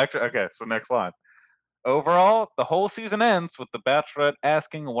 Oh, actually, okay. So next line. Overall, the whole season ends with the Bachelorette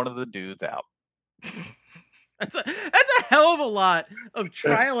asking one of the dudes out. That's a hell of a lot of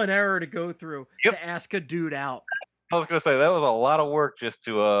trial and error to go through Yep. to ask a dude out. I was gonna say that was a lot of work just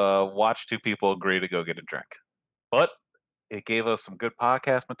to watch two people agree to go get a drink, but it gave us some good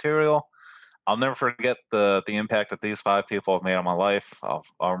podcast material. I'll never forget the impact that these five people have made on my life. I'll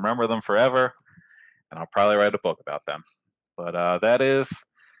remember them forever, and I'll probably write a book about them. But that is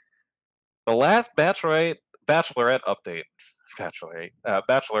the last Bachelorette update.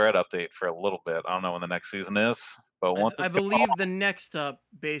 Bachelorette update for a little bit. I don't know when the next season is, but once I it's believe the next up,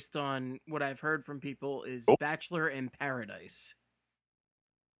 based on what I've heard from people, is Oh. Bachelor in Paradise.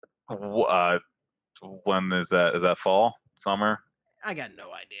 When is that? Is that fall, summer? I got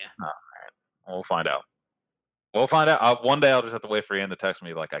no idea. We'll find out. We'll find out. One day I'll just have to wait for Ian to text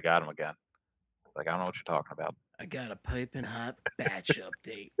me like I got him again. Like I don't know what you're talking about. I got a piping hot batch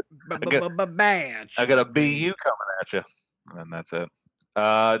update. Batch. I got a BU coming at you, and that's it.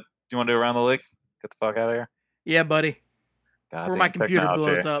 Do you want to do around the league? Get the fuck out of here. Yeah, buddy. God Before my computer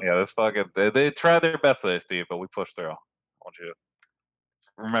blows up. Yeah, this fucking they tried their best today, Steve, but we pushed through. I want you to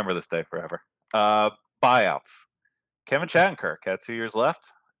remember this day forever. Buyouts. Kevin Shattenkirk had 2 years left,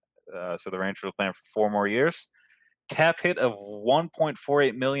 so the Rangers will plan for 4 more years. Cap hit of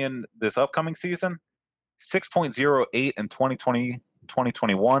 1.48 million this upcoming season, 6.08 in 2020,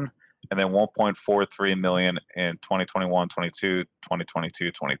 2021, and then 1.43 million in 2021, 22,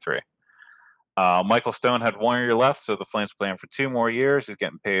 2022, 23. Michael Stone had 1 year left, so the Flames plan for 2 more years. He's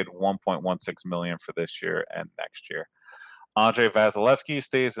getting paid 1.16 million for this year and next year. Andrei Vasilevsky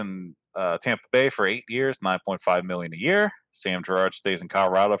stays in Tampa Bay for 8 years, 9.5 million a year. Sam Girard stays in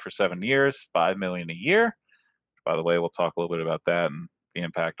Colorado for 7 years, 5 million a year. By the way, we'll talk a little bit about that and the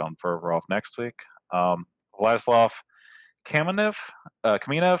impact on Provorov next week. Vladislav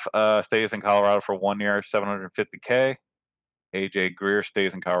Kamenev stays in Colorado for 1 year, 750K. AJ Greer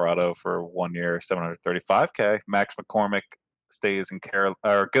stays in Colorado for 1 year, 735K. Max McCormick stays in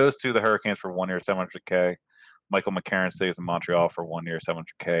goes to the Hurricanes for 1 year, 700K. Michael McCarron stays in Montreal for 1 year,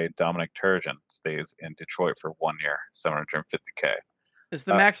 700K. Dominic Turgeon stays in Detroit for 1 year, 750K. Is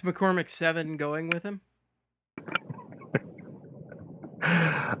the Max McCormick 7 going with him?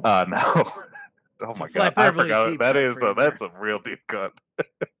 No. Oh my god, I forgot that's a real deep cut.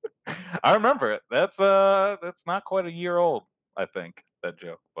 I remember it. That's not quite a year old, I think, that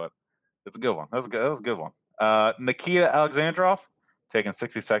joke, but it's a good one. That was a good one. Nikita Alexandrov, taken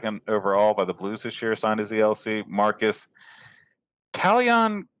 62nd overall by the Blues this year, signed his ELC. Marcus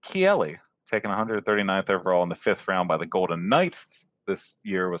Kalyan Kieli, taken 139th overall in the 5th round by the Golden Knights this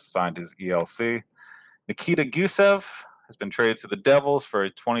year, was signed his ELC. Nikita Gusev has been traded to the Devils for a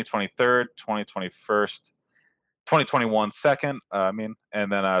 2023, 2021 second. And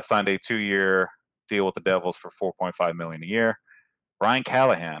then signed a 2-year deal with the Devils for $4.5 million a year. Ryan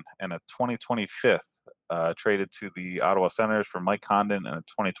Callahan and a 2025th traded to the Ottawa Senators for Mike Condon and a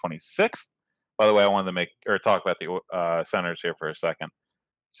 2026. By the way, I wanted to talk about the Senators here for a second.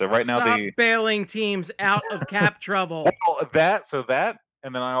 So right now Stop bailing teams out of cap trouble. that,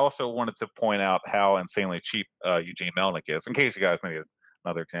 and then I also wanted to point out how insanely cheap Eugene Melnick is, in case you guys need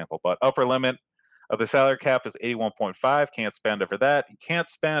another example. But upper limit of the salary cap is 81.5. Can't spend over that. You can't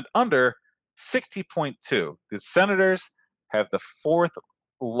spend under 60.2. The Senators have the fourth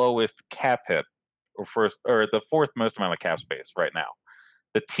lowest cap hit, or the fourth most amount of cap space right now.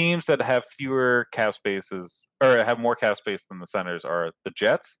 The teams that have fewer cap spaces or have more cap space than the Senators are the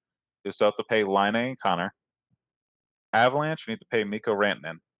Jets, who still have to pay Laine and Connor. Avalanche, you need to pay Mikko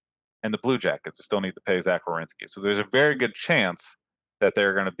Rantanen. And the Blue Jackets, you still need to pay Zach Werenski. So there's a very good chance that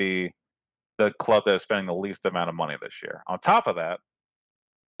they're going to be the club that is spending the least amount of money this year. On top of that,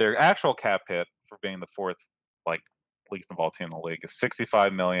 their actual cap hit for being the fourth least involved team in the league is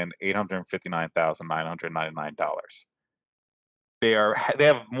 $65,859,999. They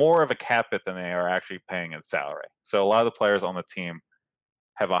have more of a cap hit than they are actually paying in salary. So a lot of the players on the team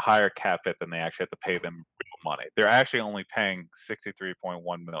have a higher cap hit than they actually have to pay them real money. They're actually only paying $63.1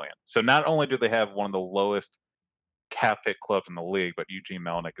 million. So not only do they have one of the lowest cap hit clubs in the league, but Eugene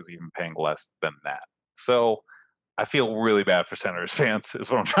Melnick is even paying less than that. So I feel really bad for Senators fans, is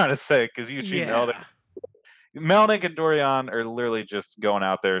what I'm trying to say, because Eugene Melnick and Dorion are literally just going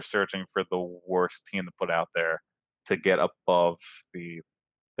out there searching for the worst team to put out there to get above the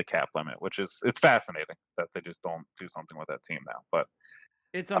cap limit, which is it's fascinating that they just don't do something with that team now. But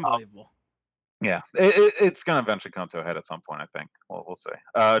it's unbelievable. Yeah, it's going to eventually come to a head at some point, I think. Well, we'll see.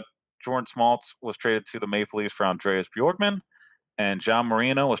 Jordan Smoltz was traded to the Maple Leafs for Andreas Bjorkman, and John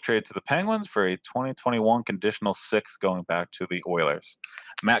Marino was traded to the Penguins for a 2021 conditional 6 going back to the Oilers.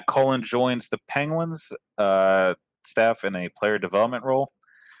 Matt Cullen joins the Penguins staff in a player development role.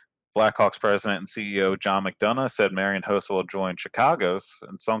 Blackhawks president and CEO John McDonough said Marian Hossa will join Chicago's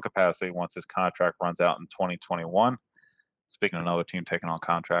in some capacity once his contract runs out in 2021. Speaking of another team taking on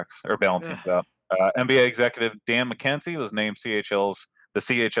contracts or bailing teams out, NBA executive Dan McKenzie was named the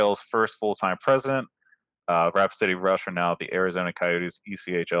CHL's first full-time president. Rapid City Rush are now the Arizona Coyotes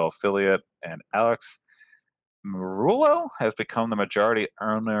ECHL affiliate, and Alex Marullo has become the majority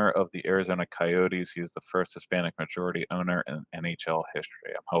owner of the Arizona Coyotes. He is the first Hispanic majority owner in NHL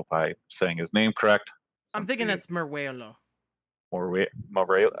history. I hope I'm saying his name correct. I'm thinking that's Meruelo.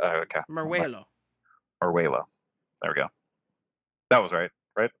 Meruelo. Okay. Meruelo. Meruelo. There we go. That was right.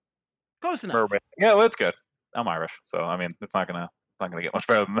 Close enough. Yeah, well, that's good. I'm Irish, so I mean, it's not gonna get much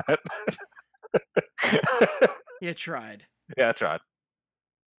better than that. You tried. Yeah, I tried.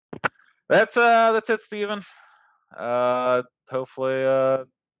 That's it, Steven. Hopefully,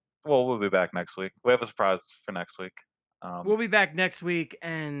 we'll be back next week. We have a surprise for next week. We'll be back next week,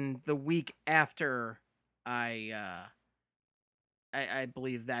 and the week after, I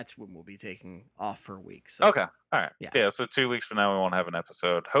believe that's when we'll be taking off for a week. So. Okay, all right, yeah. So 2 weeks from now, we won't have an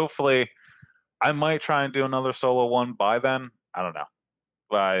episode. Hopefully, I might try and do another solo one by then. I don't know.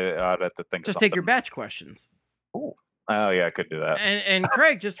 I'd have to think. Just take your batch questions. Ooh. Oh yeah, I could do that. And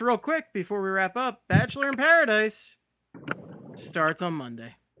Craig, just real quick before we wrap up, Bachelor in Paradise starts on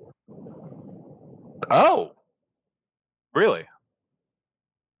Monday. Oh, really?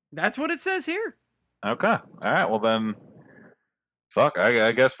 That's what it says here. Okay. All right. Well then, fuck.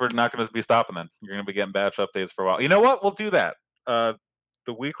 I guess we're not going to be stopping then. You're going to be getting batch updates for a while. You know what? We'll do that. The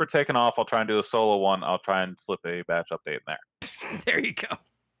week we're taking off, I'll try and do a solo one. I'll try and slip a batch update in there. There you go.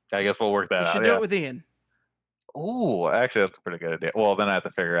 I guess we'll work that out. You should do it with Ian. Ooh, actually, that's a pretty good idea. Well, then I have to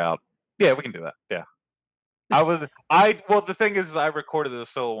figure out. Yeah, we can do that. Yeah. Well, the thing is I recorded the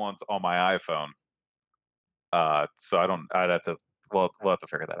solo ones on my iPhone. So I'd have to. We'll have to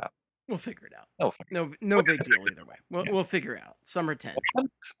figure that out. We'll figure it out. No big deal either way. We'll figure it out. Summer 10.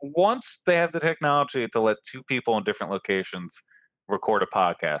 Once they have the technology to let two people in different locations record a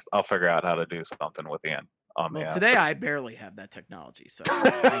podcast, I'll figure out how to do something with Ian. Today I barely have that technology, so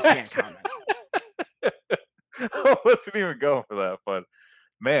I can't comment. I wasn't even going for that, but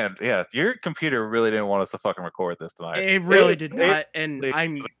man, yeah, your computer really didn't want us to fucking record this tonight. It really did not, and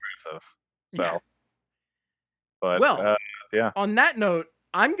I'm aggressive. So, yeah. But yeah. On that note,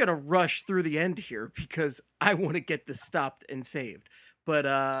 I'm gonna rush through the end here because I want to get this stopped and saved.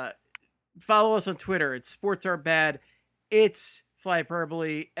 But follow us on Twitter. It's Sports Are Bad. It's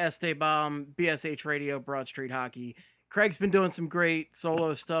Flyperbole, Esteban, BSH Radio, Broad Street Hockey. Craig's been doing some great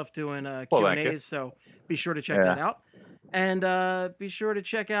solo stuff, doing Q&As, so be sure to check that out. And be sure to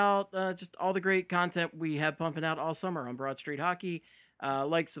check out just all the great content we have pumping out all summer on Broad Street Hockey.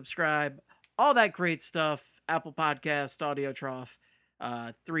 Like, subscribe, all that great stuff. Apple Podcast, Audio Trough.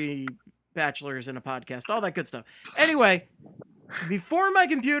 3 bachelors in a podcast, all that good stuff. Anyway, before my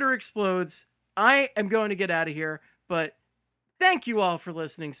computer explodes, I am going to get out of here, but thank you all for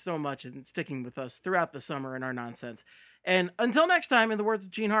listening so much and sticking with us throughout the summer and our nonsense. And until next time, in the words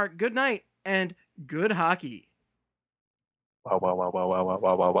of Gene Hart, good night and good hockey. Wow, wow, wow, wow, wow, wow,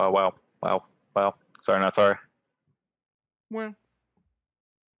 wow, wow, wow, wow, wow, wow. Sorry, not sorry. Well.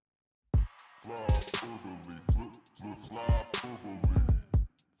 Flop orderly, flip, flop orderly.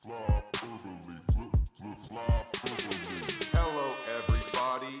 Flop orderly, flip, flop orderly. Hello,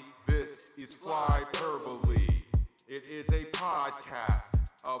 everybody. This is Flyperbole. It is a podcast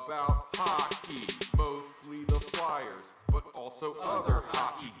about hockey, mostly the Flyers, but also other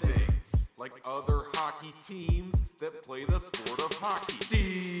hockey things, like other hockey teams that play the sport of hockey.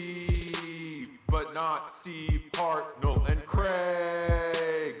 Steve, but not Steve Hartnell, and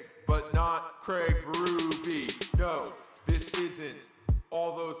Craig, but not Craig Berube. No, this isn't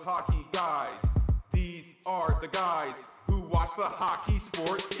all those hockey guys. These are the guys who watch the hockey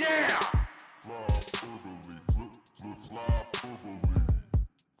sport. Yeah! Flop orderly, flip, flop orderly.